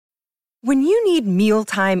When you need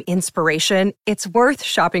mealtime inspiration, it's worth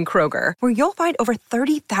shopping Kroger, where you'll find over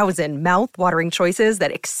 30,000 mouth-watering choices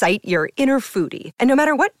that excite your inner foodie. And no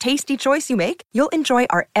matter what tasty choice you make, you'll enjoy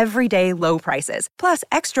our everyday low prices, plus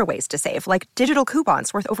extra ways to save, like digital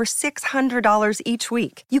coupons worth over $600 each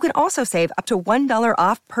week. You can also save up to $1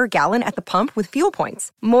 off per gallon at the pump with fuel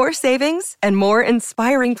points. More savings and more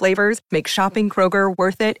inspiring flavors make shopping Kroger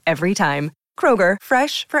worth it every time. Kroger,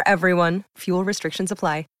 fresh for everyone. Fuel restrictions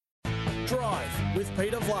apply. Drive with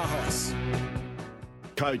Peter Vlahos.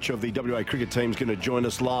 Coach of the WA cricket team is going to join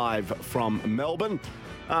us live from Melbourne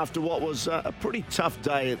after what was a pretty tough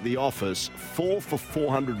day at the office. 4 for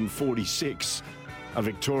 446 of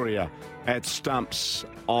Victoria at stumps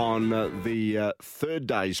on the third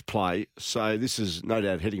day's play. So this is no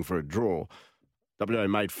doubt heading for a draw. WA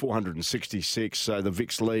made 466, so the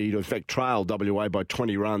Vics lead, in fact, trailed WA by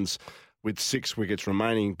 20 runs with 6 wickets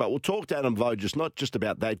remaining. But we'll talk to Adam Voges, not just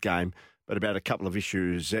about that game, but about a couple of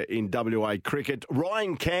issues in WA cricket.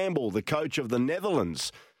 Ryan Campbell, the coach of the Netherlands,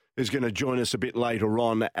 is going to join us a bit later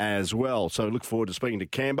on as well. So look forward to speaking to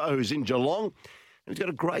Cambo, who's in Geelong. And he's got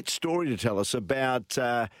a great story to tell us about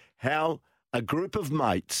how a group of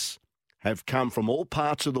mates have come from all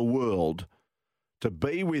parts of the world to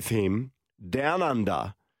be with him down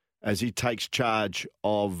under as he takes charge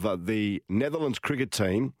of the Netherlands cricket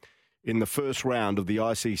team in the first round of the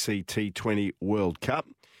ICC T20 World Cup.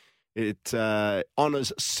 It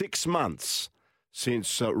honours 6 months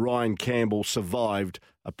since Ryan Campbell survived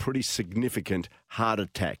a pretty significant heart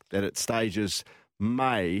attack that at stages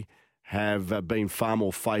may have been far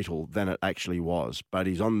more fatal than it actually was. But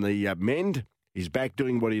he's on the mend. He's back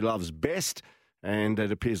doing what he loves best. And it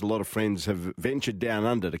appears a lot of friends have ventured down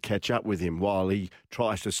under to catch up with him while he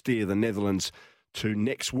tries to steer the Netherlands to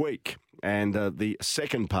next week and the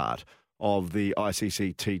second part of the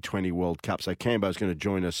ICC T20 World Cup. So Cambo's going to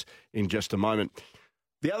join us in just a moment.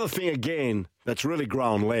 The other thing, again, that's really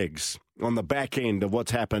grown legs on the back end of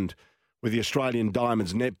what's happened with the Australian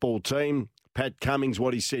Diamonds netball team. Pat Cummings,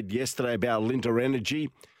 what he said yesterday about Linter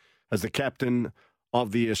Energy as the captain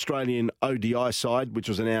of the Australian ODI side, which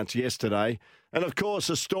was announced yesterday. And, of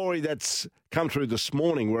course, a story that's come through this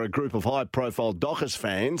morning where a group of high-profile Dockers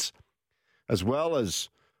fans, as well as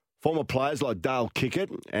former players like Dale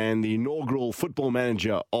Kickett and the inaugural football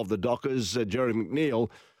manager of the Dockers, Jerry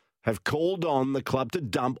McNeil, have called on the club to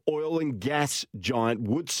dump oil and gas giant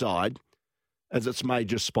Woodside as its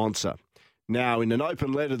major sponsor. Now, in an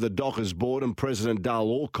open letter to the Dockers board and President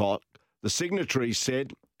Dale Alcott, the signatories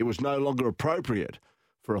said it was no longer appropriate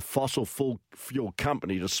for a fossil fuel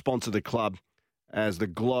company to sponsor the club as the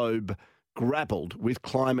globe grappled with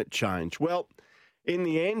climate change. Well, in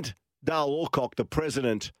the end, Dale Alcott, the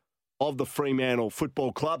president of the Fremantle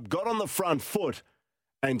Football Club, got on the front foot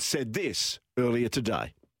and said this earlier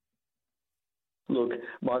today. Look,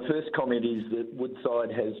 my first comment is that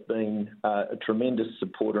Woodside has been a tremendous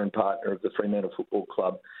supporter and partner of the Fremantle Football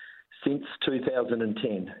Club since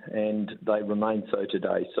 2010, and they remain so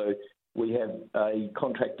today. So we have a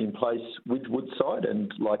contract in place with Woodside,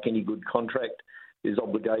 and like any good contract, there's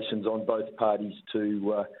obligations on both parties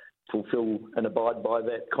to fulfil and abide by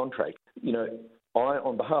that contract. You know, I,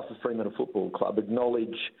 on behalf of Fremantle Football Club,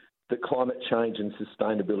 acknowledge that climate change and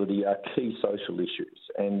sustainability are key social issues.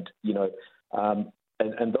 And, you know,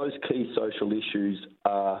 and those key social issues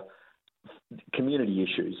are community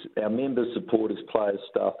issues. Our members, supporters, players,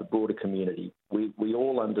 staff, the broader community. We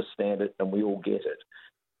all understand it and we all get it.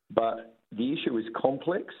 But the issue is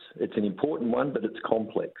complex. It's an important one, but it's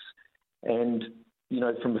complex. And, you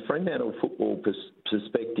know, from a Fremantle football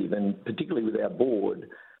perspective, and particularly with our board,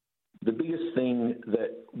 the biggest thing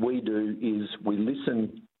that we do is we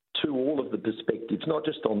listen to all of the perspectives, not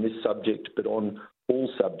just on this subject, but on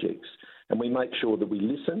all subjects. And we make sure that we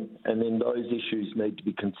listen, and then those issues need to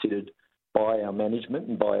be considered by our management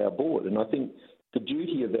and by our board. And I think the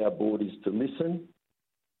duty of our board is to listen,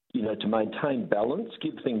 you know, to maintain balance,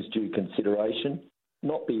 give things due consideration,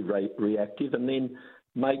 not be reactive, and then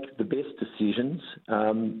make the best decisions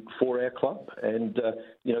for our club. And,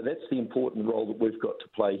 you know, that's the important role that we've got to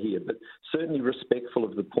play here. But certainly respectful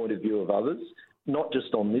of the point of view of others, not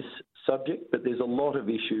just on this subject, but there's a lot of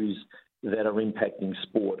issues that are impacting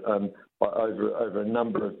sport over a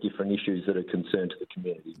number of different issues that are concerned to the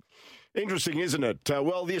community. Interesting, isn't it?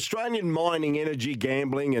 Well, the Australian mining, energy,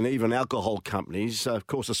 gambling and even alcohol companies, of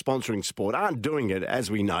course, are sponsoring sport, aren't doing it,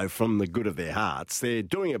 as we know, from the good of their hearts. They're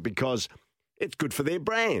doing it because it's good for their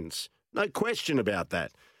brands. No question about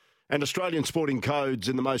that. And Australian sporting codes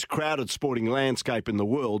in the most crowded sporting landscape in the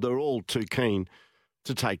world are all too keen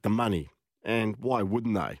to take the money. And why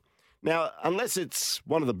wouldn't they? Now, unless it's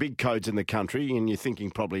one of the big codes in the country, and you're thinking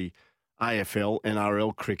probably AFL,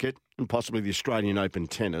 NRL cricket, and possibly the Australian Open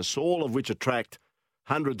tennis, all of which attract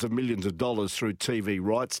hundreds of millions of dollars through TV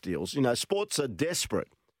rights deals. You know, sports are desperate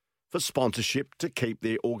for sponsorship to keep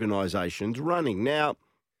their organisations running. Now,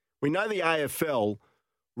 we know the AFL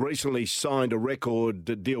recently signed a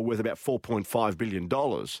record deal worth about $4.5 billion,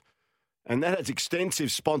 and that has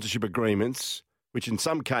extensive sponsorship agreements, which in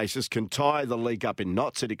some cases can tie the league up in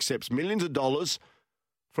knots. It accepts millions of dollars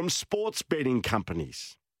from sports betting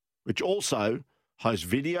companies, which also host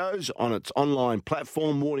videos on its online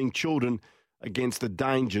platform warning children against the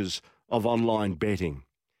dangers of online betting.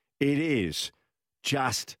 It is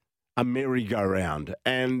just a merry-go-round.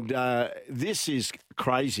 And this is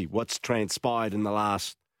crazy, what's transpired in the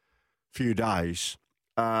last few days.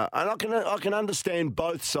 And I can understand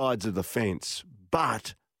both sides of the fence,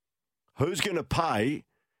 but who's going to pay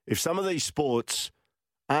if some of these sports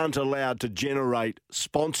aren't allowed to generate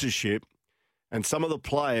sponsorship and some of the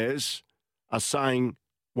players are saying,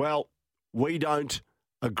 well, we don't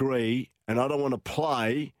agree and I don't want to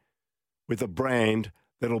play with a brand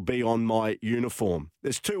that'll be on my uniform.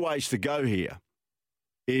 There's two ways to go here.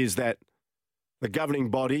 Is that the governing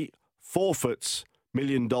body forfeits $1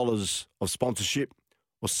 million of sponsorship,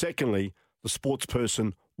 or secondly, the sports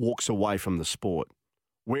person walks away from the sport.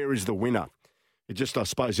 Where is the winner? It just, I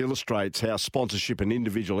suppose, illustrates how sponsorship and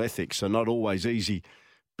individual ethics are not always easy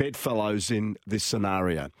bedfellows in this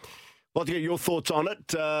scenario. I'd like to get your thoughts on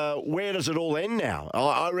it. Where does it all end now?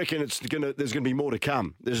 I reckon there's going to be more to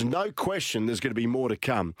come. There's no question there's going to be more to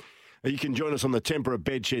come. You can join us on the Tempera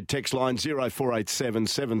Bedshed text line 0487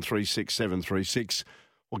 736 736,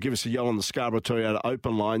 or give us a yell on the Scarborough Toyota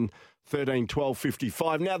open line 13 12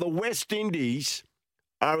 55. Now, the West Indies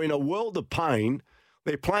are in a world of pain.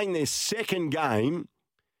 They're playing their second game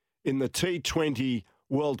in the T20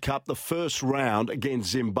 World Cup, the first round against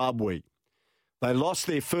Zimbabwe. They lost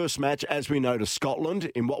their first match, as we know, to Scotland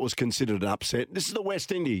in what was considered an upset. This is the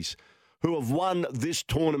West Indies, who have won this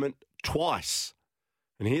tournament twice.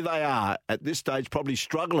 And here they are at this stage, probably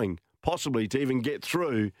struggling, possibly to even get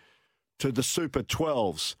through to the Super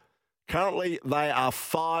 12s. Currently, they are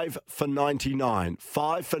 5 for 99.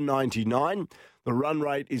 5 for 99. The run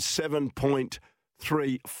rate is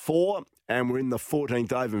 7.34, and we're in the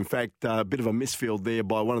 14th over. In fact, a bit of a misfield there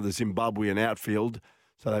by one of the Zimbabwean outfield.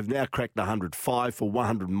 So they've now cracked 105 for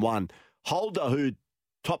 101. Holder, who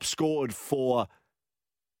top scored for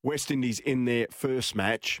West Indies in their first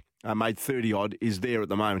match, made 30-odd, is there at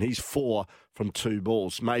the moment. He's 4 from 2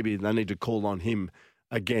 balls. Maybe they need to call on him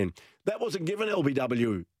again. That wasn't given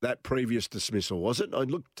LBW, that previous dismissal, was it?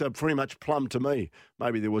 It looked pretty much plumb to me.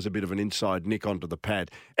 Maybe there was a bit of an inside nick onto the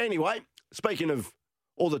pad. Anyway, speaking of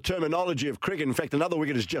all the terminology of cricket, in fact, another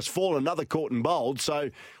wicket has just fallen, another caught and bowled.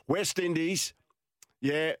 So West Indies...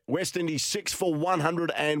 Yeah, West Indies 6 for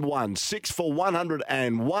 101. 6 for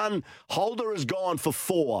 101. Holder has gone for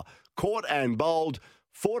 4. Caught and bowled,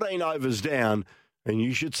 14 overs down, and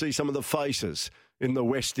you should see some of the faces in the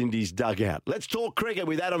West Indies dugout. Let's talk cricket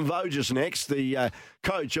with Adam Voges next, the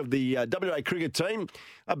coach of the WA cricket team,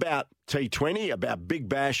 about T20, about Big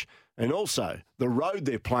Bash, and also the road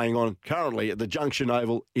they're playing on currently at the Junction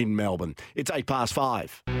Oval in Melbourne. It's 5:08.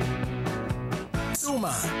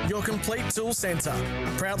 Silmar, your complete tool centre.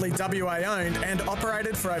 Proudly WA owned and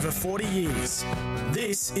operated for over 40 years.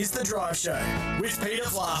 This is The Drive Show with Peter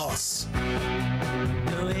Vlahos.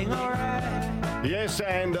 Doing all right. Yes,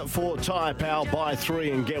 and for Tyre Power, buy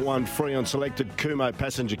 3 and get 1 free on selected Kumho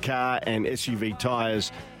passenger car and SUV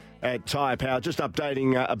tyres at Tyre Power. Just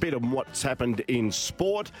updating a bit on what's happened in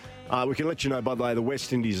sport. We can let you know, by the way, the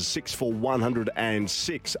West Indies are 6 for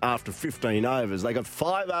 106 after 15 overs. They got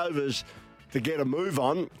 5 overs to get a move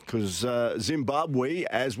on, because Zimbabwe,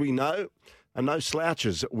 as we know, are no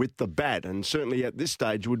slouches with the bat, and certainly at this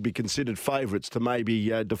stage would be considered favourites to maybe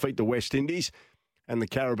defeat the West Indies, and the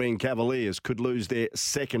Caribbean Cavaliers could lose their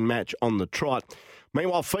second match on the trot.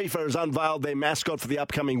 Meanwhile, FIFA has unveiled their mascot for the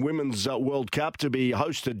upcoming Women's World Cup to be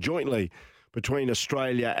hosted jointly between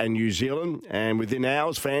Australia and New Zealand, and within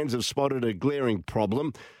hours, fans have spotted a glaring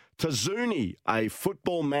problem. Tazuni, a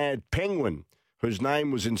football-mad penguin, whose name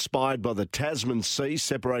was inspired by the Tasman Sea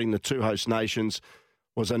separating the two host nations,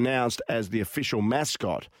 was announced as the official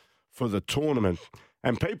mascot for the tournament.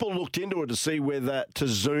 And people looked into it to see whether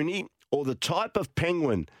Tazuni, or the type of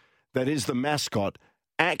penguin that is the mascot,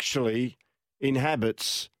 actually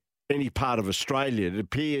inhabits any part of Australia. It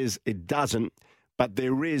appears it doesn't, but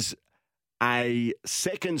there is a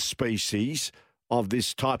second species of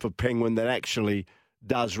this type of penguin that actually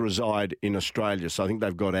does reside in Australia. So I think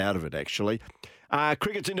they've got out of it, actually.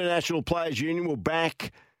 Cricket's International Players Union will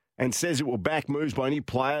back and says it will back moves by any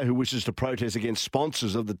player who wishes to protest against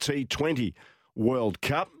sponsors of the T20 World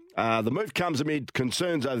Cup. The move comes amid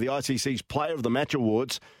concerns over the ICC's Player of the Match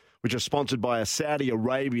Awards, which are sponsored by a Saudi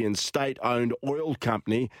Arabian state-owned oil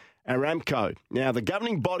company, Aramco. Now, the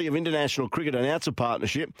governing body of international cricket announced a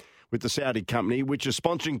partnership with the Saudi company, which is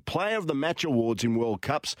sponsoring Player of the Match Awards in World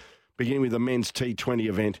Cups, beginning with the men's T20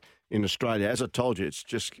 event in Australia. As I told you, it's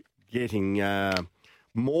just getting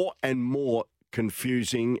more and more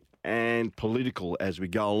confusing and political as we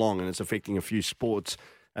go along, and it's affecting a few sports,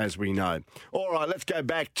 as we know. All right, let's go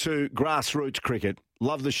back to grassroots cricket.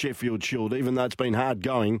 Love the Sheffield Shield, even though it's been hard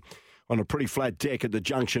going on a pretty flat deck at the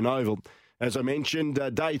Junction Oval. As I mentioned,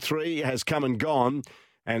 day 3 has come and gone,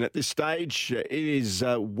 and at this stage, it is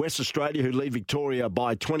West Australia who lead Victoria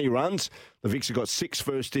by 20 runs. The Vicks have got 6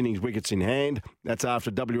 first innings wickets in hand. That's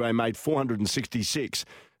after WA made 466,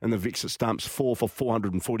 and the Vicks at stumps 4 for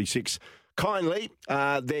 446. Kindly,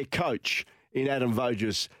 their coach in Adam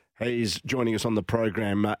Voges, he's joining us on the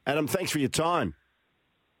program. Adam, thanks for your time.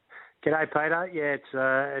 G'day, Peter.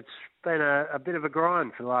 Yeah, it's been a bit of a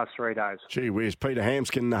grind for the last 3 days. Gee whiz, Peter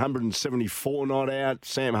Hampskin, 174 not out.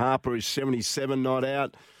 Sam Harper is 77 not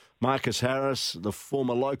out. Marcus Harris, the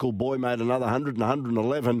former local boy, made another 100 and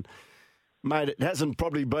 111. Mate, it hasn't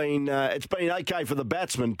probably been... it's been okay for the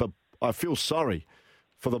batsmen, but I feel sorry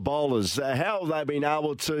for the bowlers. How have they been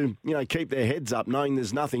able to, keep their heads up knowing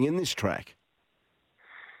there's nothing in this track?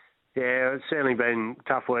 Yeah, it's certainly been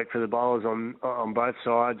tough work for the bowlers on both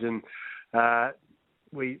sides, and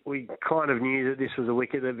we kind of knew that this was a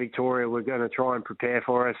wicket that Victoria were going to try and prepare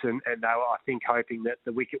for us, and they were, I think, hoping that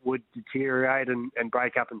the wicket would deteriorate and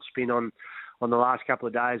break up and spin on the last couple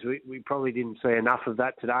of days. We probably didn't see enough of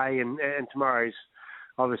that today, and tomorrow's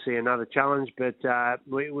obviously another challenge, but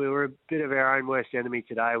we were a bit of our own worst enemy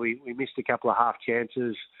today. We missed a couple of half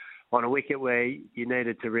chances on a wicket where you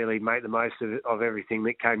needed to really make the most of everything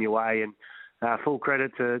that came your way. And full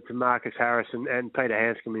credit to Marcus Harris and Peter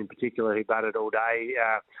Hanscom in particular, who batted all day.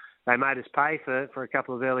 They made us pay for a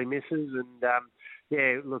couple of early misses.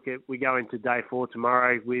 And, we go into day 4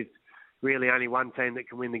 tomorrow with really only one team that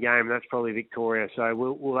can win the game, and that's probably Victoria. So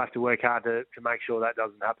we'll have to work hard to make sure that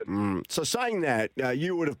doesn't happen. So saying that,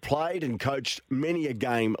 you would have played and coached many a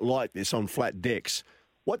game like this on flat decks.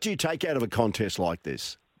 What do you take out of a contest like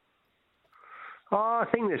this? Oh, I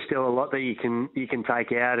think there's still a lot that you can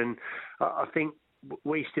take out, and I think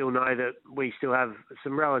we still know that we still have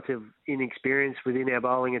some relative inexperience within our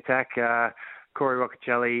bowling attack. Corey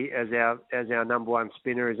Roccacelli, as our number one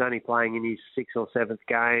spinner, is only playing in his 6th or 7th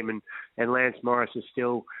game, and Lance Morris is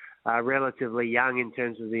still relatively young in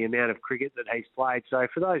terms of the amount of cricket that he's played. So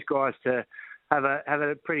for those guys to have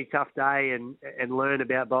a pretty tough day and learn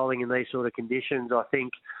about bowling in these sort of conditions, I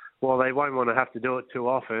think, while they won't want to have to do it too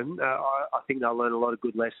often, I think they'll learn a lot of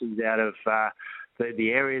good lessons out of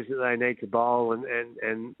the areas that they need to bowl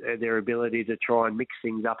and their ability to try and mix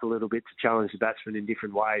things up a little bit to challenge the batsmen in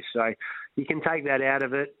different ways. So you can take that out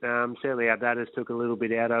of it. Certainly our batters took a little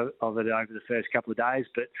bit out of it over the first couple of days,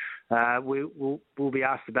 but we'll be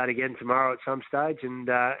asked to bat again tomorrow at some stage, and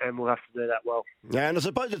we'll have to do that well. Yeah, and I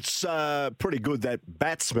suppose it's pretty good that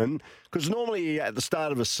batsmen, because normally at the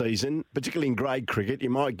start of a season, particularly in grade cricket,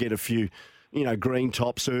 you might get a few green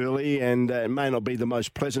tops early, and it may not be the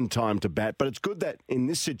most pleasant time to bat. But it's good that in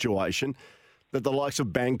this situation that the likes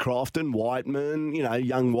of Bancroft and Whiteman,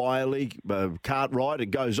 young Wiley, Cartwright, it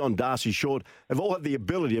goes on, Darcy Short, have all had the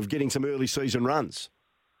ability of getting some early season runs.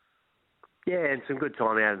 Yeah, and some good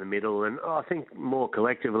time out in the middle. And I think more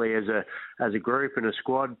collectively as a group and a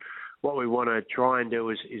squad, what we want to try and do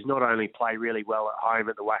is not only play really well at home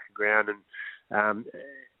at the WACA ground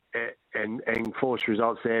and force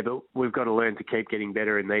results there, but we've got to learn to keep getting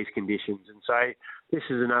better in these conditions. And so this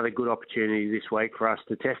is another good opportunity this week for us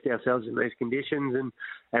to test ourselves in these conditions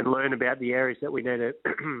and learn about the areas that we need to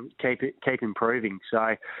keep improving.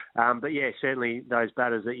 So, but yeah, certainly those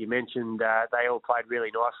batters that you mentioned, they all played really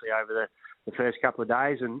nicely over the first couple of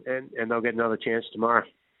days, and they'll get another chance tomorrow.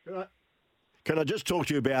 Can I just talk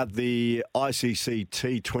to you about the ICC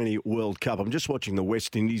T20 World Cup? I'm just watching the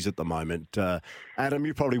West Indies at the moment. Adam,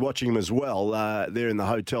 you're probably watching them as well there in the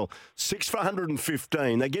hotel. 6 for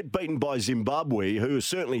 115. They get beaten by Zimbabwe, who are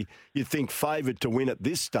certainly, you'd think, favoured to win at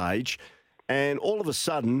this stage. And all of a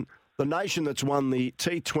sudden, the nation that's won the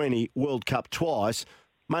T20 World Cup twice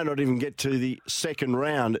may not even get to the second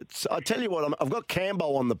round. I tell you what, I've got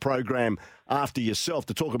Cambo on the program after yourself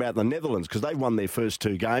to talk about the Netherlands, because they've won their first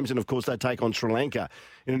 2 games, and of course they take on Sri Lanka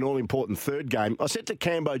in an all-important 3rd game. I said to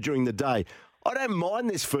Cambo during the day, I don't mind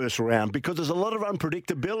this first round because there's a lot of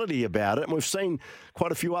unpredictability about it, and we've seen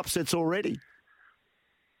quite a few upsets already.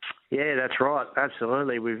 Yeah, that's right.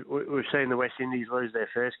 Absolutely. We've seen the West Indies lose their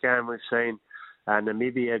first game. We've seen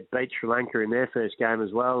Namibia beat Sri Lanka in their first game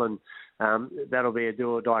as well, and that'll be a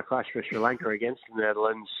do or die clash for Sri Lanka against the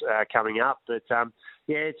Netherlands coming up. But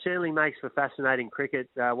yeah, it certainly makes for fascinating cricket,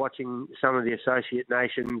 watching some of the associate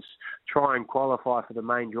nations try and qualify for the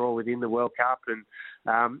main draw within the World Cup.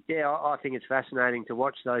 And yeah, I think it's fascinating to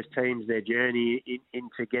watch those teams, their journey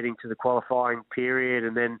into getting to the qualifying period,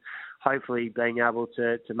 and then hopefully being able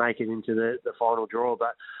to make it into the final draw.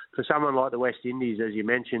 But for someone like the West Indies, as you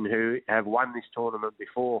mentioned, who have won this tournament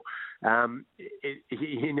before,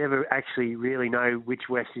 you never actually really know which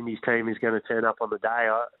West Indies team is going to turn up on the day.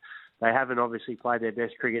 They haven't obviously played their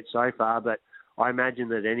best cricket so far, but I imagine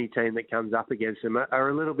that any team that comes up against them are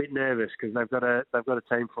a little bit nervous because they've got a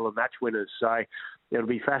team full of match winners. So it'll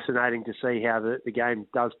be fascinating to see how the game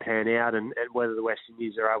does pan out and whether the West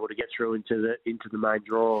Indies are able to get through into the main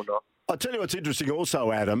draw or not. I'll tell you what's interesting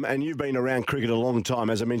also, Adam, and you've been around cricket a long time,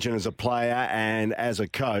 as I mentioned, as a player and as a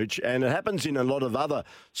coach, and it happens in a lot of other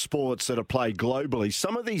sports that are played globally.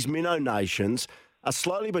 Some of these minnow nations are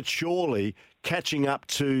slowly but surely catching up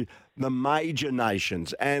to the major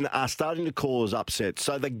nations and are starting to cause upsets.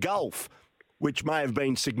 So the Gulf, which may have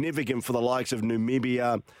been significant for the likes of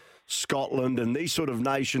Namibia, Scotland and these sort of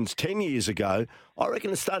nations 10 years ago, I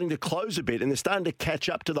reckon it's starting to close a bit and they're starting to catch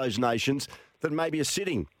up to those nations that maybe are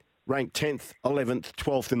sitting ranked 10th, 11th,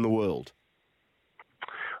 12th in the world.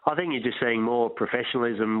 I think you're just seeing more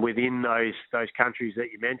professionalism within those countries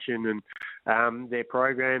that you mentioned, and their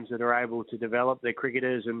programs that are able to develop their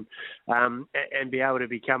cricketers and be able to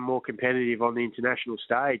become more competitive on the international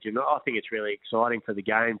stage. And I think it's really exciting for the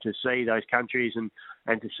game to see those countries and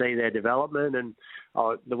to see their development. And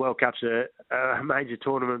the World Cup's a major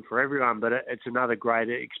tournament for everyone, but it's another great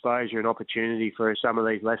exposure and opportunity for some of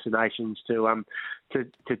these lesser nations to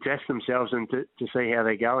test themselves and to see how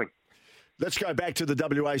they're going. Let's go back to the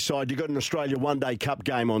WA side. You've got an Australia One-Day Cup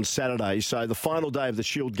game on Saturday, so the final day of the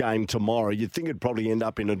Shield game tomorrow. You'd think it'd probably end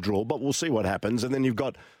up in a draw, but we'll see what happens. And then you've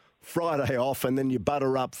got Friday off, and then you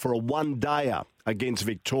butter up for a one-dayer against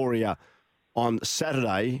Victoria on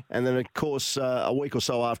Saturday. And then, of course, a week or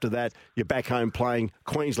so after that, you're back home playing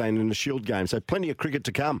Queensland in the Shield game. So plenty of cricket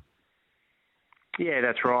to come. Yeah,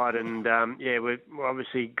 that's right. And, we've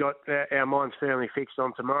obviously got our minds firmly fixed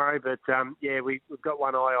on tomorrow. But, we've got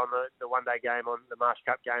one eye on the one-day game, on the Marsh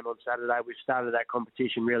Cup game on Saturday. We've started that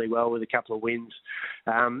competition really well with a couple of wins.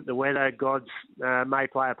 The weather gods may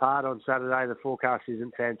play a part on Saturday. The forecast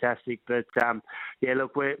isn't fantastic. But,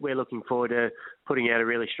 we're looking forward to putting out a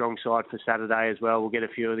really strong side for Saturday as well. We'll get a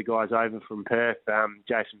few of the guys over from Perth,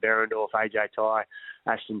 Jason Berendorf, AJ Tye,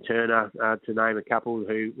 Ashton Turner, to name a couple,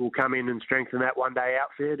 who will come in and strengthen that one-day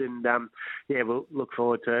outfit. And, we'll look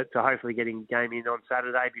forward to hopefully getting a game in on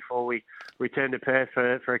Saturday before we return to Perth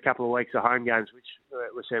for a couple of weeks of home games, which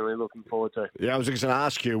we're certainly looking forward to. Yeah, I was just going to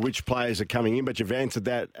ask you which players are coming in, but you've answered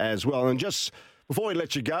that as well. And just before we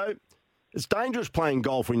let you go, it's dangerous playing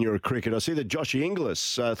golf when you're a cricketer. I see that Joshy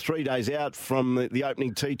Inglis, 3 days out from the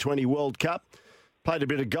opening T20 World Cup, played a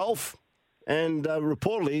bit of golf and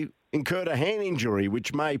reportedly incurred a hand injury,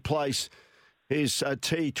 which may place his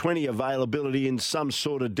T20 availability in some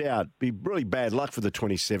sort of doubt. Be really bad luck for the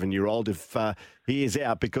 27-year-old if he is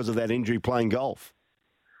out because of that injury playing golf.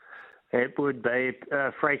 It would be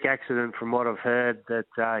a freak accident from what I've heard,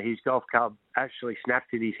 that his golf club actually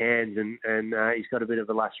snapped in his hands and he's got a bit of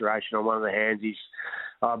a laceration on one of the hands. He's,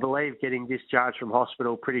 I believe, getting discharged from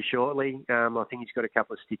hospital pretty shortly. I think he's got a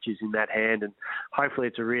couple of stitches in that hand, and hopefully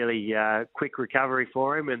it's a really quick recovery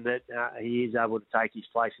for him and that he is able to take his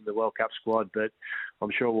place in the World Cup squad. But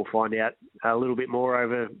I'm sure we'll find out a little bit more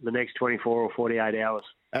over the next 24 or 48 hours.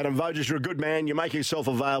 Adam Voges, you're a good man. You make yourself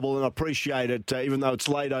available, and I appreciate it, even though it's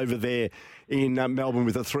late over there in Melbourne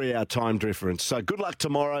with a 3-hour time difference. So good luck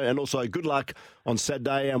tomorrow, and also good luck on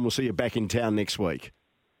Saturday, and we'll see you back in town next week.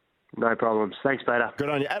 No problems. Thanks, Peter. Good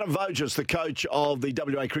on you. Adam Voges, the coach of the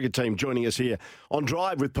WA cricket team, joining us here on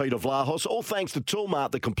Drive with Peter Vlahos. All thanks to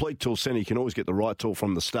Toolmart, the complete tool centre. You can always get the right tool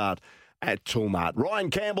from the start at Toolmart.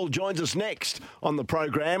 Ryan Campbell joins us next on the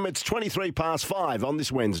program. It's 5:23 on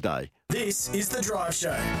this Wednesday. This is The Drive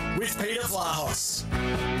Show with Peter Vlahos.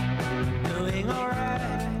 Doing all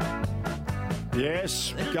right.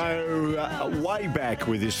 Yes, go way back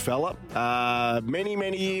with this fella. Many,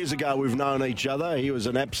 many years ago we've known each other. He was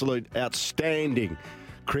an absolute outstanding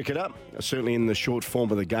cricketer, certainly in the short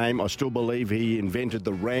form of the game. I still believe he invented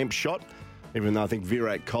the ramp shot. Even though I think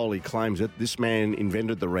Virat Kohli claims it, this man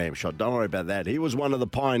invented the ramp shot. Don't worry about that. He was one of the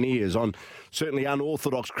pioneers on certainly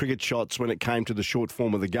unorthodox cricket shots when it came to the short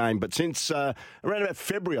form of the game. But since around about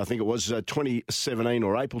February, I think it was 2017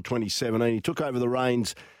 or April 2017, he took over the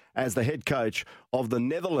reins as the head coach of the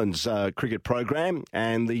Netherlands cricket program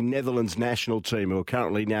and the Netherlands national team, who are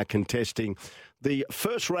currently now contesting the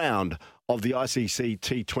first round of the ICC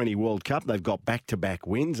T20 World Cup. They've got back-to-back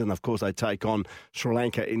wins, and of course they take on Sri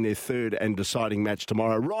Lanka in their third and deciding match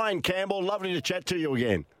tomorrow. Ryan Campbell, lovely to chat to you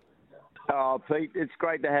again. Oh, Pete, it's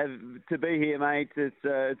great to be here, mate.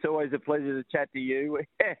 It's always a pleasure to chat to you.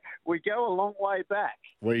 We go a long way back.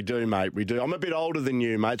 We do, mate, we do. I'm a bit older than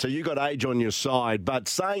you, mate, so you got age on your side. But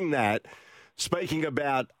saying that, speaking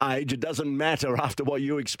about age, it doesn't matter after what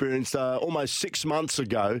you experienced almost 6 months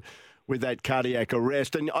ago with that cardiac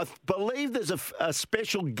arrest. And I believe there's a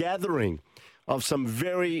special gathering of some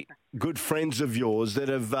very good friends of yours that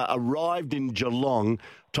have arrived in Geelong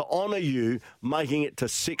to honour you making it to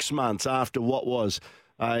 6 months after what was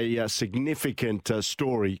a significant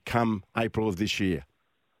story come April of this year.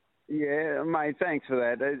 Yeah, mate, thanks for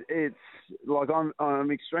that. It's like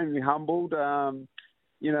I'm extremely humbled.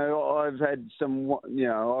 You know, I've had some, you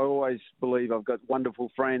know, I always believe I've got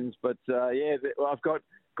wonderful friends, but yeah, I've got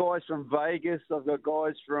guys from Vegas, I've got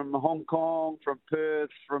guys from Hong Kong, from Perth,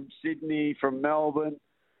 from Sydney, from Melbourne,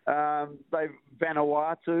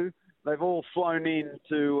 Vanuatu. They've all flown in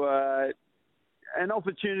to an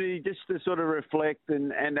opportunity just to sort of reflect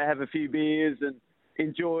and to have a few beers and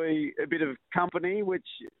enjoy a bit of company, which,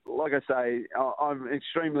 like I say, I'm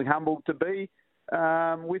extremely humbled to be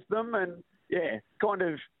with them. And, yeah, kind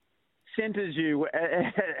of centres you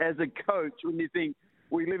as a coach when you think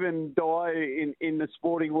we live and die in the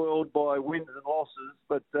sporting world by wins and losses,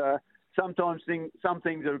 but sometimes some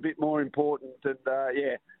things are a bit more important. And,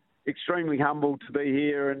 yeah, extremely humbled to be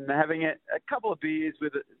here and having a couple of beers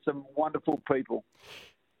with some wonderful people.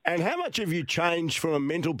 And how much have you changed from a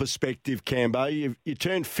mental perspective, Cambo? You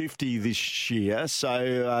turned 50 this year,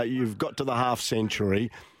 so you've got to the half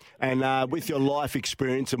century. And with your life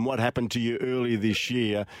experience and what happened to you earlier this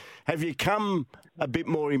year, have you come a bit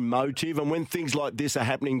more emotive? And when things like this are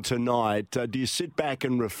happening tonight, do you sit back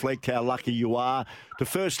and reflect how lucky you are to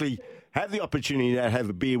firstly have the opportunity to have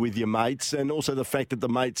a beer with your mates, and also the fact that the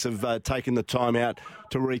mates have taken the time out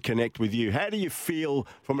to reconnect with you? How do you feel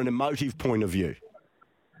from an emotive point of view?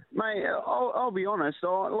 Mate, I'll be honest.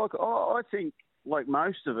 I think, like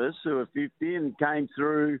most of us who are 50 and came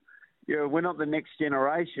through, you know, we're not the next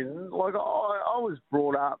generation. Like, I was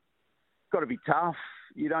brought up, got to be tough.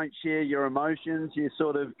 You don't share your emotions. You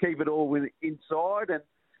sort of keep it all inside and,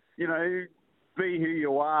 you know, be who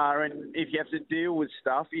you are. And if you have to deal with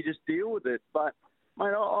stuff, you just deal with it. But, mate,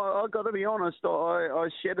 I got to be honest. I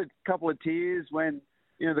shed a couple of tears when,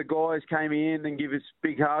 you know, the guys came in and give us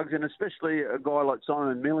big hugs, and especially a guy like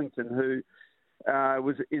Simon Millington, who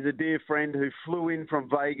is a dear friend who flew in from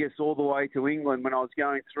Vegas all the way to England when I was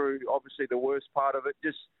going through, obviously, the worst part of it,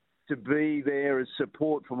 just to be there as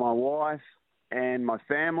support for my wife and my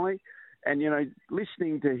family. And, you know,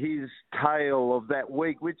 listening to his tale of that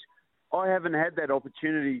week, which I haven't had that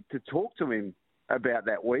opportunity to talk to him about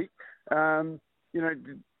that week, you know,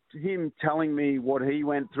 him telling me what he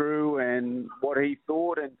went through and what he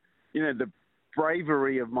thought, and, you know, the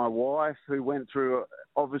bravery of my wife, who went through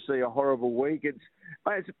obviously a horrible week.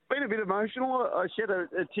 It's been a bit emotional. I shed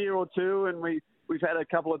a tear or two, and we've had a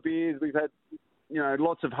couple of beers. We've had, you know,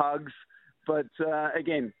 lots of hugs. But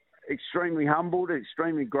again, extremely humbled,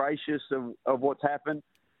 extremely gracious of what's happened.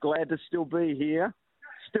 Glad to still be here.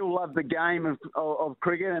 Still love the game of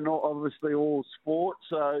cricket and obviously all sports.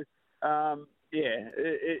 So, yeah,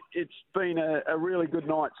 it's been a really good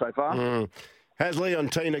night so far. How's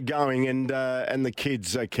Leontina going and the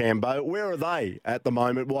kids, Cambo? Where are they at the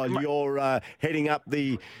moment while you're heading up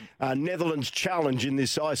the Netherlands Challenge in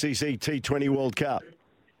this ICC T20 World Cup?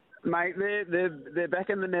 Mate, they're back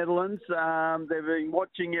in the Netherlands. They've been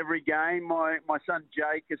watching every game. My son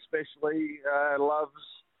Jake especially loves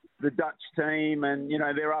the Dutch team, and, you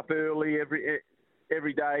know, they're up early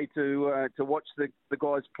every day to watch the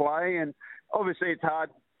guys play. And obviously it's hard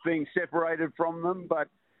being separated from them, but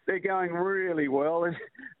they're going really well. And,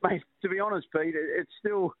 mate, to be honest, Pete, it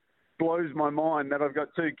still blows my mind that I've got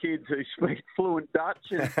two kids who speak fluent Dutch,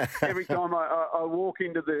 and every time I walk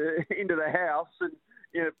into the house and,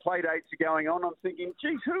 you know, play dates are going on, I'm thinking,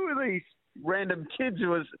 geez, who are these random kids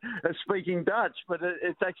who are speaking Dutch? But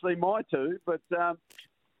it's actually my two. But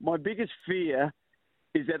my biggest fear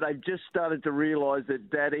is that they've just started to realise that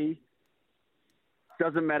Daddy,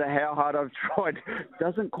 doesn't matter how hard I've tried,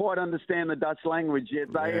 doesn't quite understand the Dutch language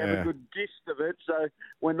yet. They have a good gist of it. So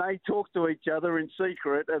when they talk to each other in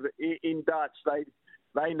secret in Dutch,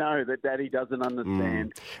 they know that Daddy doesn't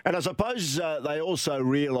understand. And I suppose they also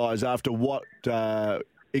realise after what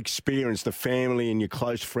experience the family and your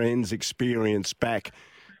close friends experienced back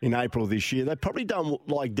in April this year. They probably don't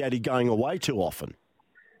like Daddy going away too often.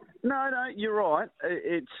 No, you're right.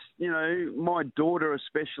 It's, my daughter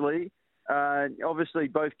especially, obviously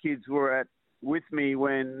both kids were with me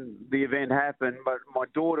when the event happened, but my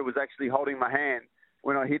daughter was actually holding my hand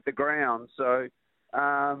when I hit the ground. So,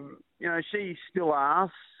 she still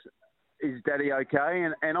asks, is Daddy okay?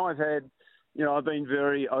 And I've had, I've been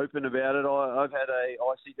very open about it. I've had a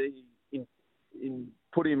ICD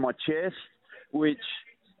put in my chest, which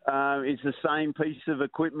is the same piece of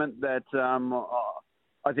equipment that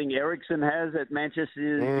I think Ericsson has at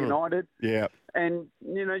Manchester United. Yeah. And,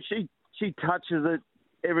 she touches it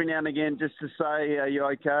every now and again just to say, are you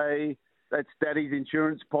okay? That's Daddy's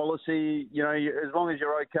insurance policy, as long as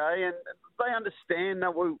you're okay. And they understand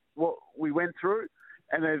that what we went through,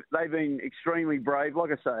 and they've been extremely brave.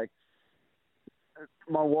 Like I say,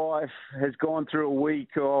 my wife has gone through a week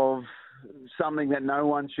of something that no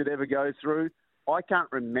one should ever go through. I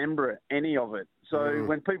can't remember any of it. So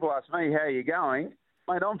when people ask me, how are you going?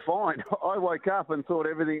 Mate, I'm fine. I woke up and thought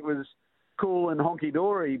everything was cool and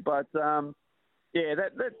honky-dory. But,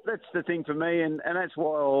 that's the thing for me, and that's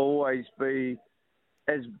why I'll always be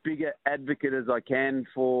as big an advocate as I can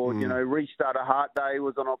for, Restart a Heart Day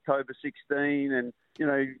was on October 16, and,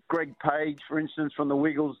 Greg Page, for instance, from the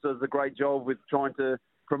Wiggles does a great job with trying to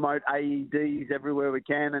promote AEDs everywhere we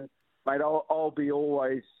can, and, mate, I'll be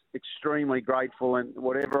always extremely grateful, and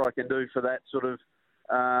whatever I can do for that sort of,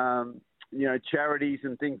 charities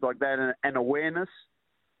and things like that and awareness,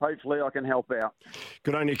 hopefully I can help out.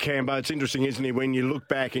 Good on you, Cambo. It's interesting, isn't it, when you look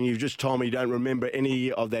back and you've just told me you don't remember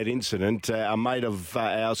any of that incident. A mate of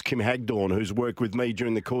ours, Kim Hagdorn, who's worked with me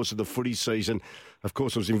during the course of the footy season, of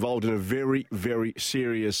course, was involved in a very, very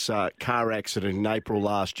serious car accident in April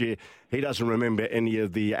last year. He doesn't remember any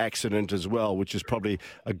of the accident as well, which is probably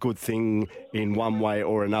a good thing in one way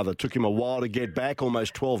or another. It took him a while to get back,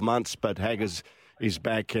 almost 12 months, but Haggers is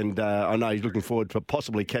back, and I know he's looking forward to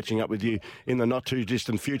possibly catching up with you in the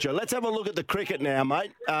not-too-distant future. Let's have a look at the cricket now,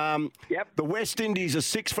 mate. Yep. The West Indies are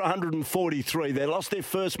 6 for 143. They lost their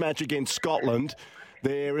first match against Scotland.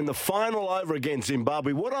 They're in the final over against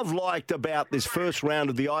Zimbabwe. What I've liked about this first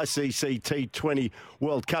round of the ICC T20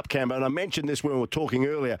 World Cup, Cambo, and I mentioned this when we were talking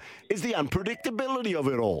earlier, is the unpredictability of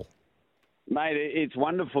it all. Mate, it's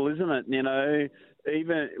wonderful, isn't it?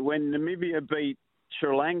 Even when Namibia beat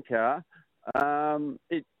Sri Lanka,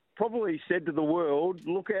 it probably said to the world,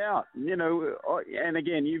 look out. And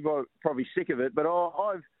again, you're probably sick of it, but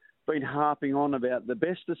I've been harping on about the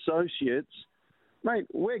best associates. Mate,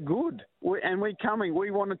 we're good, and we're coming.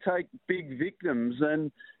 We want to take big victims.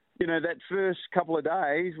 And, that first couple of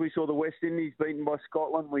days, we saw the West Indies beaten by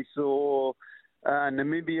Scotland. We saw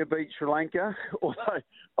Namibia beat Sri Lanka. Although,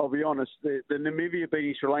 I'll be honest, the Namibia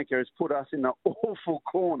beating Sri Lanka has put us in an awful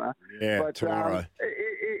corner. Yeah, but, tomorrow.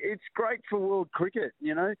 It's great for world cricket,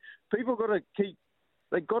 People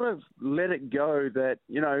they've got to let it go that,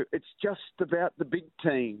 it's just about the big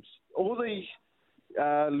teams. All these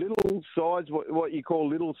little sides, what you call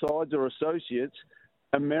little sides or associates,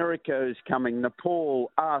 America is coming,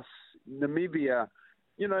 Nepal, us, Namibia,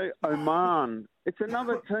 Oman. It's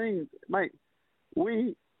another team. Mate,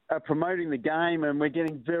 we are promoting the game and we're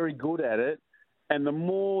getting very good at it. And the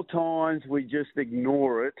more times we just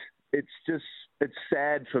ignore it, it's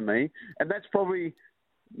sad for me. And that's probably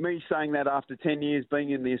me saying that after 10 years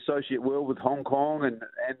being in the associate world with Hong Kong and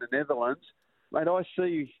the Netherlands. Mate, I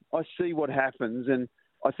see what happens, and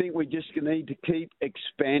I think we just need to keep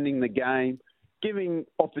expanding the game, giving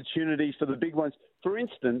opportunities for the big ones. For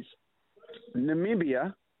instance,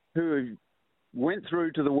 Namibia, who went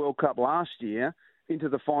through to the World Cup last year into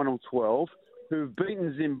the final 12, who've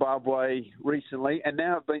beaten Zimbabwe recently and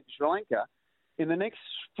now have beaten Sri Lanka, in the next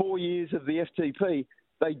 4 years of the FTP,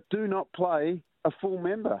 they do not play a full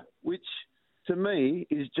member, which to me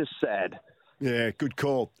is just sad. Yeah, good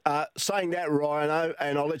call. Saying that, Ryan,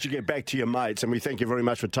 and I'll let you get back to your mates, and we thank you very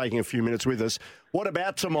much for taking a few minutes with us. What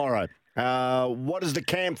about tomorrow? What is the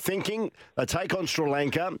camp thinking? They take on Sri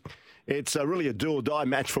Lanka. It's really a do-or-die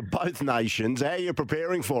match for both nations. How are you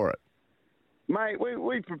preparing for it? Mate,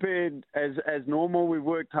 we prepared as normal. We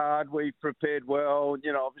worked hard. We prepared well.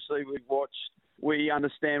 Obviously we've watched. We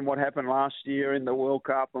understand what happened last year in the World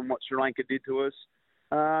Cup and what Sri Lanka did to us.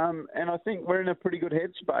 And I think we're in a pretty good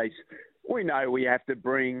headspace. We know we have to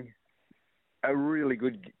bring a really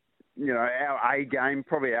good, our A game,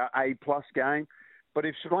 probably our A+ game. But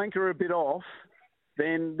if Sri Lanka are a bit off,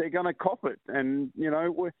 then they're going to cop it. And,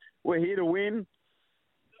 we're here to win,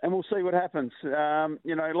 and we'll see what happens. Like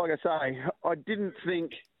I say, I didn't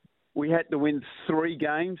think we had to win 3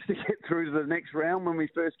 games to get through to the next round when we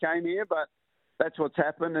first came here, but that's what's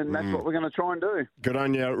happened, and that's what we're going to try and do. Good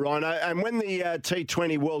on you, Rhino. And when the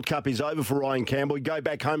T20 World Cup is over for Ryan Campbell, you go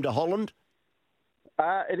back home to Holland?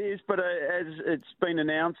 It is, but as it's been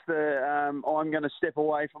announced, I'm going to step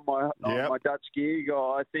away from my Dutch gig.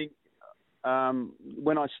 I think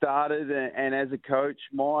when I started and as a coach,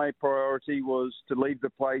 my priority was to leave the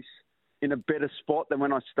place in a better spot than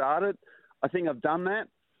when I started. I think I've done that,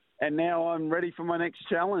 and now I'm ready for my next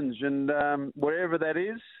challenge. And wherever that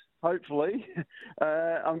is, hopefully,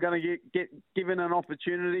 I'm going to get given an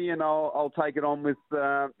opportunity, and I'll take it on with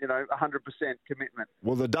 100% commitment.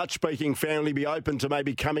 Will the Dutch-speaking family be open to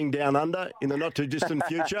maybe coming down under in the not-too-distant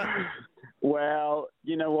future? Well,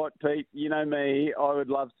 you know what, Pete? You know me. I would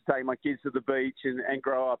love to take my kids to the beach and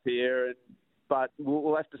grow up here, but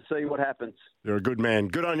we'll have to see what happens. You're a good man.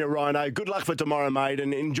 Good on you, Rhino. Good luck for tomorrow, mate,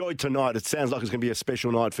 and enjoy tonight. It sounds like it's going to be a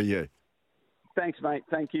special night for you. Thanks, mate.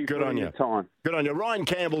 Thank you for your time. Good on you. Ryan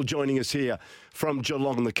Campbell joining us here from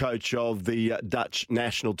Geelong, the coach of the Dutch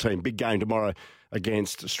national team. Big game tomorrow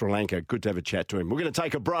against Sri Lanka. Good to have a chat to him. We're going to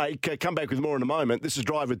take a break. Come back with more in a moment. This is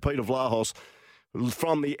Drive with Peter Vlahos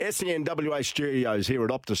from the SENWA studios here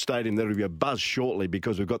at Optus Stadium. There'll be a buzz shortly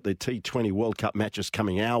because we've got the T20 World Cup matches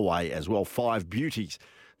coming our way as well. 5 beauties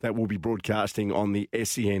that will be broadcasting on the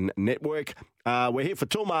SEN network. We're here for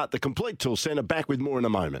Toolmart, the complete tool centre. Back with more in a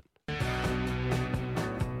moment.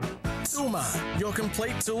 Toolmart, your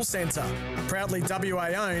complete tool centre. Proudly WA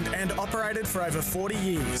owned and operated for over 40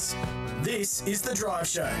 years. This is The Drive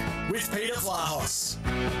Show with Peter Vlahos.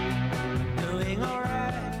 Doing all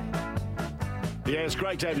right. Yeah, it's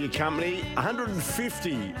great to have your company.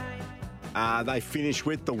 150 they finished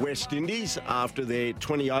with the West Indies after their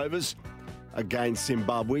 20 overs against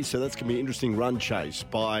Zimbabwe. So that's going to be an interesting run chase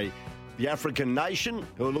by the African nation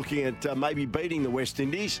who are looking at maybe beating the West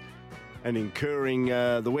Indies and incurring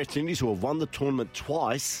the West Indies, who have won the tournament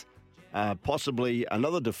twice, possibly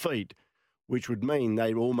another defeat, which would mean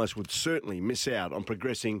they almost would certainly miss out on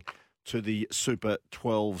progressing to the Super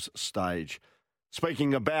 12s stage.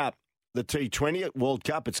 Speaking about the T20 World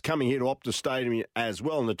Cup, it's coming here to Optus Stadium as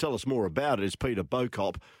well, and to tell us more about it is Peter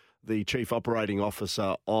Bocop, the Chief Operating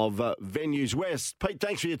Officer of Venues West. Pete,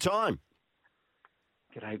 thanks for your time.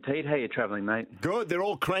 G'day, Pete. How you travelling, mate? Good. They're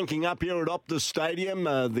all cranking up here at Optus Stadium.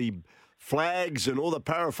 The flags and all the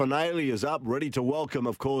paraphernalia is up, ready to welcome,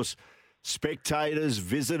 of course, spectators,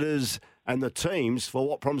 visitors and the teams for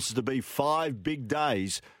what promises to be 5 big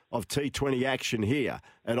days of T20 action here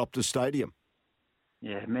at Optus Stadium.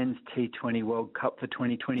 Yeah, men's T20 World Cup for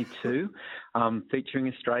 2022, featuring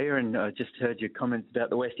Australia, and I just heard your comments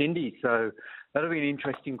about the West Indies, so that'll be an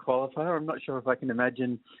interesting qualifier. I'm not sure if I can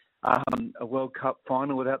imagine a World Cup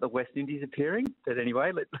final without the West Indies appearing, but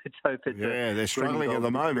anyway, let's hope it's they're struggling at the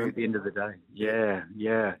moment. At the end of the day,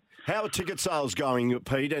 yeah. How are ticket sales going,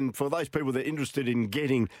 Pete? And for those people that are interested in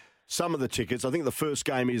getting some of the tickets, I think the first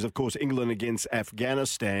game is, of course, England against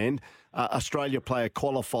Afghanistan. Australia play a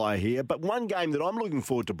qualifier here. But one game that I'm looking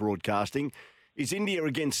forward to broadcasting is India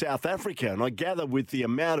against South Africa. And I gather with the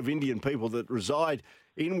amount of Indian people that reside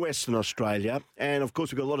in Western Australia, and, of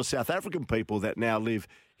course, we've got a lot of South African people that now live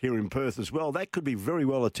here in Perth as well, that could be very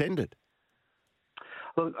well attended.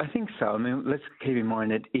 Well, I think so. I mean, let's keep in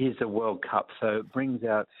mind it is a World Cup, so it brings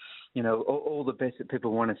out all the best that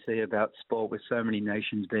people want to see about sport with so many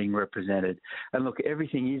nations being represented. And look,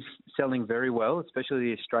 everything is selling very well, especially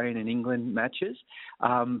the Australian and England matches.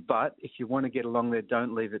 But if you want to get along there,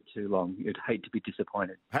 don't leave it too long. You'd hate to be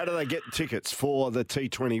disappointed. How do they get tickets for the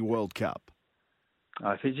T20 World Cup?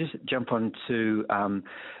 If you just jump onto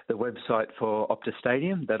the website for Optus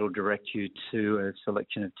Stadium, that'll direct you to a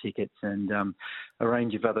selection of tickets and a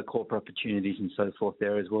range of other corporate opportunities and so forth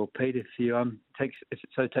there as well, Pete, if it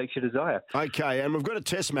so takes your desire. Okay, and we've got a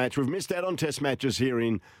test match. We've missed out on test matches here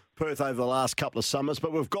in Perth over the last couple of summers,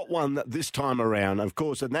 but we've got one this time around, of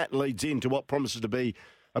course, and that leads into what promises to be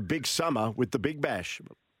a big summer with the Big Bash.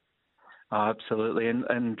 Oh, absolutely.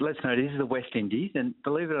 And let's note, this is the West Indies. And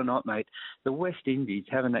believe it or not, mate, the West Indies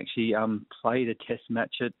haven't actually played a test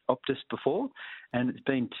match at Optus before. And it's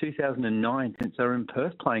been 2009 since they were in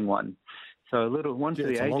Perth playing one. So a little one for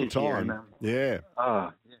the ages. It's a long time. Here.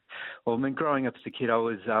 Yeah. Well, I mean, growing up as a kid, I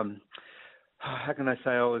was, how can I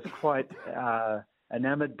say, I was quite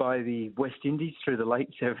enamoured by the West Indies through the late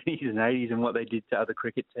 70s and 80s and what they did to other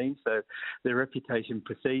cricket teams. So their reputation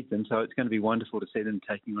precedes them. So it's going to be wonderful to see them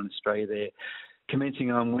taking on Australia there, commencing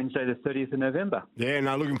on Wednesday the 30th of November. Yeah,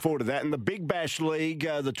 no, looking forward to that. And the Big Bash League,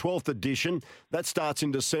 the 12th edition, that starts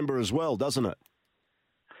in December as well, doesn't it?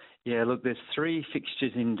 Yeah, look, there's 3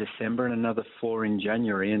 fixtures in December and another 4 in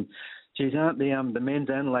January. And Geez, aren't the men's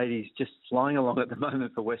and ladies just flying along at the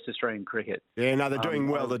moment for West Australian cricket? Yeah, no, they're doing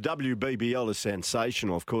well. The WBBL is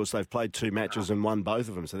sensational. Of course, they've played 2 matches and won both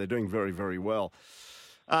of them, so they're doing very, very well.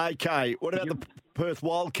 Okay, what about the Perth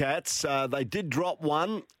Wildcats? They did drop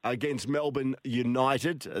one against Melbourne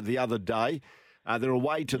United the other day. They're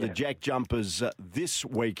away to the Jack Jumpers this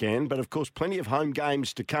weekend, but of course, plenty of home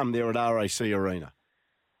games to come there at RAC Arena.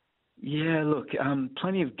 Yeah, look,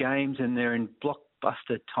 plenty of games, and they're in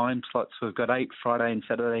blockbuster time slots. We've got 8 Friday and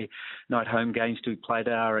Saturday night home games to be played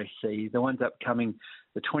at RAC. The ones upcoming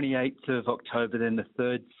the 28th of October, then the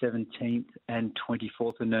 3rd, 17th and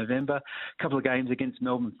 24th of November. A couple of games against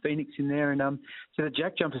Melbourne Phoenix in there. And so the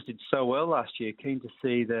Jack Jumpers did so well last year. Keen to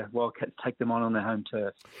see the Wildcats take them on their home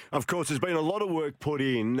turf. Of course, there's been a lot of work put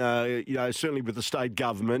in, certainly with the state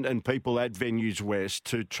government and people at Venues West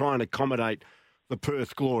to try and accommodate the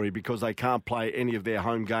Perth Glory because they can't play any of their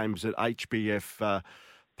home games at HBF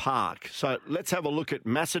Park. So let's have a look at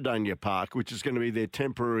Macedonia Park, which is going to be their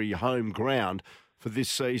temporary home ground for this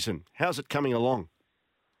season. How's it coming along?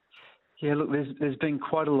 Yeah, look, there's been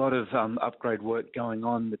quite a lot of upgrade work going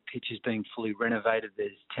on. The pitch is being fully renovated.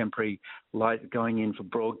 There's temporary light going in for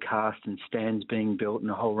broadcast and stands being built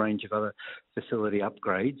and a whole range of other facility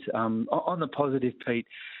upgrades. On the positive, Pete,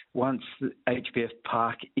 once HBF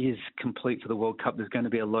Park is complete for the World Cup, there's going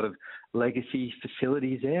to be a lot of legacy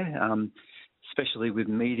facilities there, especially with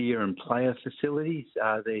media and player facilities.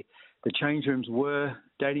 The change rooms were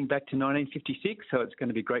dating back to 1956, so it's going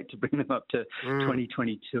to be great to bring them up to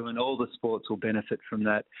 2022, and all the sports will benefit from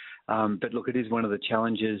that. But look, it is one of the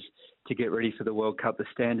challenges to get ready for the World Cup. The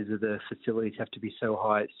standards of the facilities have to be so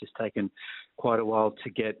high. It's just taken quite a while to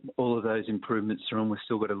get all of those improvements through, and we've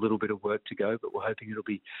still got a little bit of work to go, but we're hoping it'll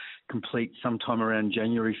be complete sometime around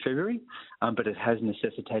January, February. But it has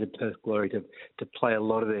necessitated Perth Glory to play a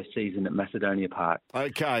lot of their season at Macedonia Park.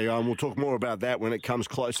 Okay, we'll talk more about that when it comes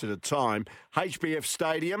closer to time. HBF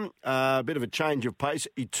Stadium, a bit of a change of pace.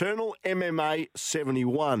 Eternal MMA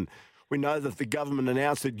 71. We know that the government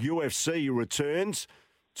announced that UFC returns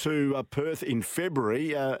to Perth in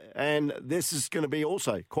February, and this is going to be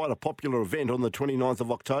also quite a popular event on the 29th of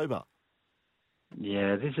October.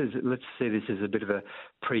 Yeah, let's see this as a bit of a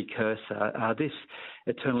precursor. This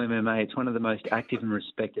Eternal MMA, it's one of the most active and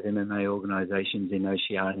respected MMA organisations in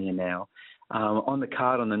Oceania now. On the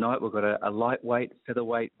card on the night, we've got a lightweight,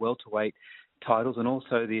 featherweight, welterweight titles, and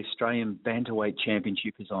also the Australian Bantamweight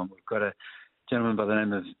Championship is on. We've got a gentleman by the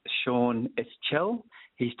name of Sean Eschel.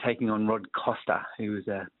 He's taking on Rod Costa, who is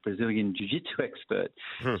a Brazilian jiu-jitsu expert.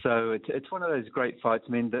 So it's one of those great fights.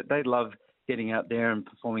 I mean, they love getting out there and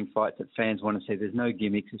performing fights that fans want to see. There's no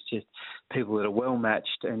gimmicks. It's just people that are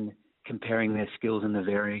well-matched and comparing their skills in the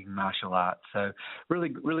varying martial arts. So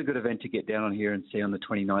really, really good event to get down on here and see on the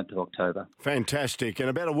 29th of October. Fantastic. And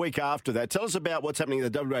about a week after that, tell us about what's happening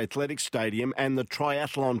at the WA Athletics Stadium and the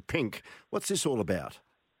Triathlon Pink. What's this all about?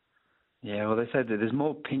 Yeah, well, they said that there's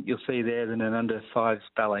more pink you'll see there than an under-5s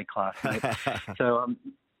ballet class, mate. So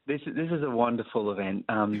this is a wonderful event.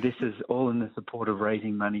 This is all in the support of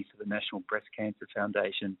raising money for the National Breast Cancer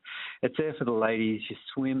Foundation. It's there for the ladies. You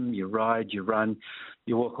swim, you ride, you run,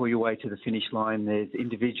 you walk all your way to the finish line. There's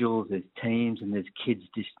individuals, there's teams, and there's kids'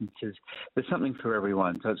 distances. There's something for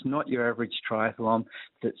everyone. So it's not your average triathlon,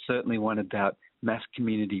 but it's certainly one about mass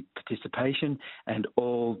community participation and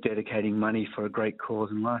all dedicating money for a great cause.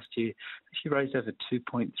 And last year, she raised over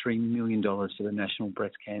 $2.3 million for the National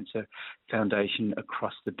Breast Cancer Foundation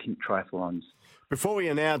across the Pink Triathlons. Before we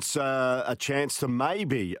announce a chance to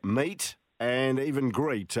maybe meet and even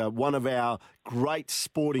greet one of our great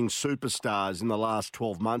sporting superstars in the last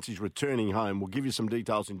 12 months, he's returning home. We'll give you some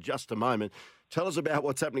details in just a moment. Tell us about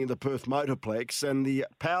what's happening at the Perth Motorplex, and the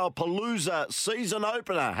Powerpalooza season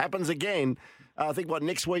opener happens again, I think,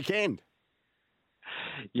 next weekend?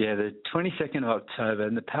 Yeah, the 22nd of October,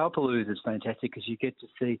 and the Powerpalooza is fantastic because you get to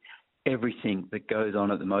see everything that goes on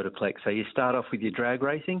at the Motorplex. So you start off with your drag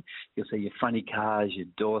racing. You'll see your funny cars, your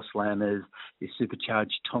door slammers, your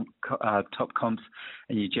supercharged top comps,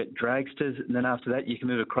 and your jet dragsters. And then after that, you can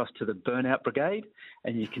move across to the Burnout Brigade,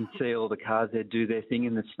 and you can see all the cars there do their thing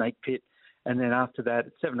in the Snake Pit. And then after that,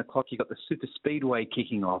 at 7 o'clock, you've got the Super Speedway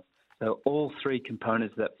kicking off. So all 3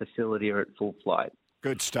 components of that facility are at full flight.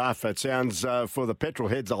 Good stuff. It sounds, for the petrol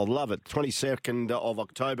heads, I'll love it. 22nd of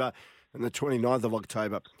October and the 29th of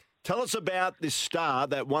October. Tell us about this star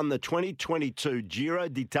that won the 2022 Giro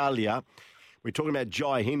d'Italia. We're talking about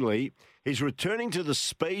Jai Hindley. He's returning to the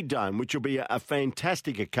Speed Dome, which will be a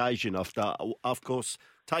fantastic occasion after, of course,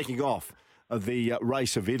 taking off of the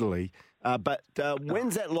race of Italy. But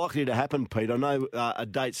when's that likely to happen, Pete? I know a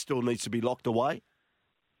date still needs to be locked away.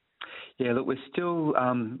 Yeah, look, we're still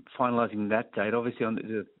finalising that date. Obviously,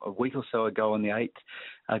 a week or so ago on the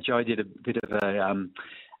 8th, Joe did a bit of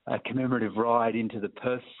a commemorative ride into the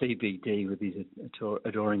Perth CBD with his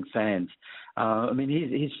adoring fans. I mean,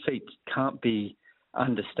 his feat can't be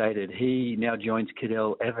understated. He now joins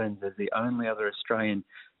Cadel Evans as the only other Australian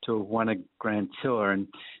to have won a Grand Tour. And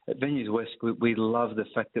at Venues West, we love the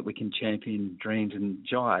fact that we can champion dreams. And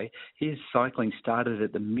Jai, his cycling started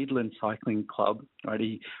at the Midland Cycling Club. Right,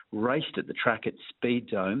 he raced at the track at Speed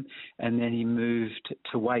Dome, and then he moved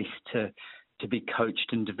to Waste to be coached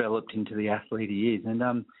and developed into the athlete he is. And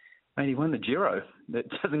mate, he won the Giro. That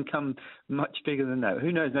doesn't come much bigger than that.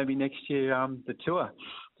 Who knows? Maybe next year the Tour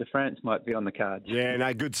to France might be on the cards. Yeah,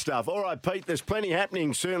 no, good stuff. All right, Pete, there's plenty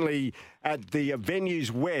happening, certainly at the Venues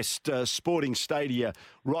West Sporting Stadia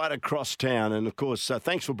right across town. And, of course,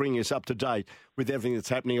 thanks for bringing us up to date with everything that's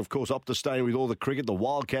happening. Of course, Optus Stadium with all the cricket, the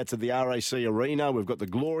Wildcats at the RAC Arena. We've got the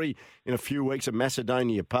Glory in a few weeks at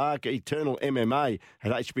Macedonia Park, Eternal MMA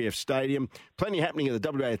at HBF Stadium. Plenty happening at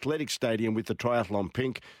the WA Athletic Stadium with the Triathlon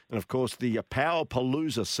Pink. And, of course, the Power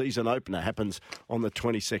Palooza season opener happens on the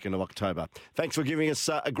 22nd of October. Thanks for giving us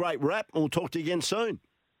a great wrap. We'll talk to you again soon.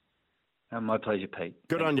 My pleasure, Pete.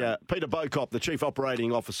 Good on you. Peter Bocop, the Chief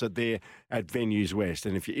Operating Officer there at Venues West.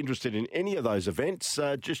 And if you're interested in any of those events,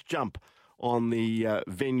 just jump on the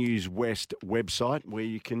Venues West website where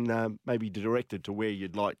you can maybe be directed to where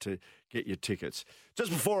you'd like to get your tickets.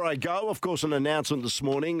 Just before I go, of course, an announcement this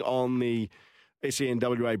morning on the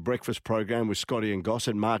SENWA breakfast program with Scotty and Goss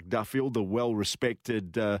and Mark Duffield, the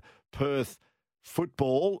well-respected Perth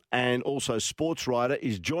football and also sports writer,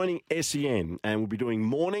 is joining SEN and will be doing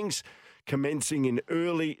mornings commencing in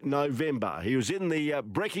early November. He was in the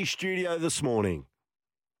Brekkie studio this morning.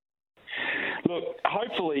 Look,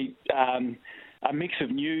 hopefully a mix of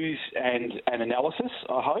news and analysis,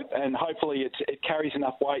 I hope, and hopefully it carries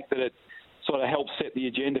enough weight that it sort of helps set the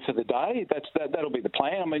agenda for the day. That'll be the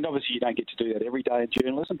plan. I mean, obviously you don't get to do that every day in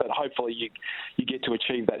journalism, but hopefully you get to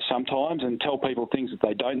achieve that sometimes and tell people things that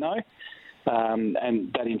they don't know,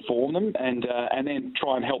 and that inform them, and then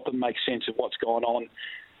try and help them make sense of what's gone on,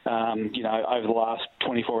 over the last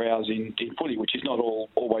 24 hours in footy, which is not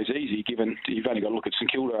always easy, given you've only got to look at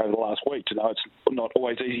St Kilda over the last week to know it's not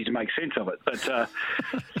always easy to make sense of it. But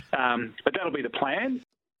that'll be the plan.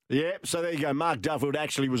 Yeah, so there you go. Mark Duffield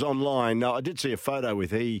actually was online. Now, I did see a photo with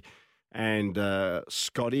he and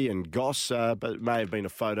Scotty and Goss, but it may have been a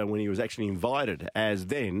photo when he was actually invited as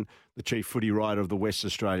then the chief footy writer of the West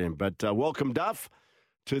Australian. But welcome, Duff,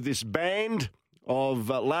 to this band of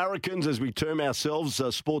larrikins, as we term ourselves,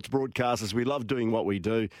 sports broadcasters. We love doing what we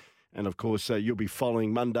do. And, of course, you'll be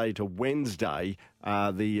following Monday to Wednesday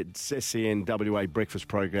the SENWA breakfast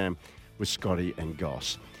program with Scotty and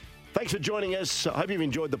Goss. Thanks for joining us. I hope you've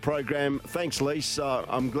enjoyed the program. Thanks, Lise.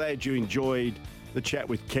 I'm glad you enjoyed the chat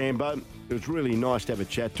with Cambo. It was really nice to have a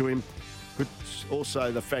chat to him. But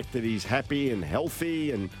also the fact that he's happy and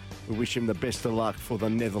healthy, and we wish him the best of luck for the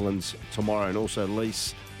Netherlands tomorrow. And also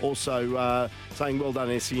Lise saying well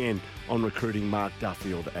done, SEN, on recruiting Mark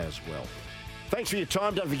Duffield as well. Thanks for your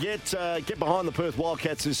time. Don't forget, get behind the Perth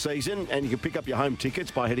Wildcats this season, and you can pick up your home tickets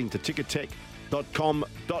by heading to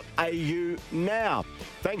tickettech.com.au now.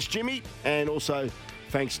 Thanks, Jimmy, and also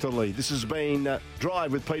thanks to Lee. This has been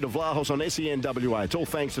Drive with Peter Vlahos on SENWA. It's all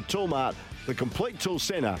thanks to Toolmart, the complete tool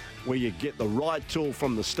centre where you get the right tool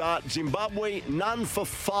from the start. Zimbabwe, none for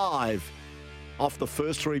 5 off the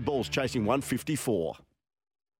first 3 balls, chasing 154.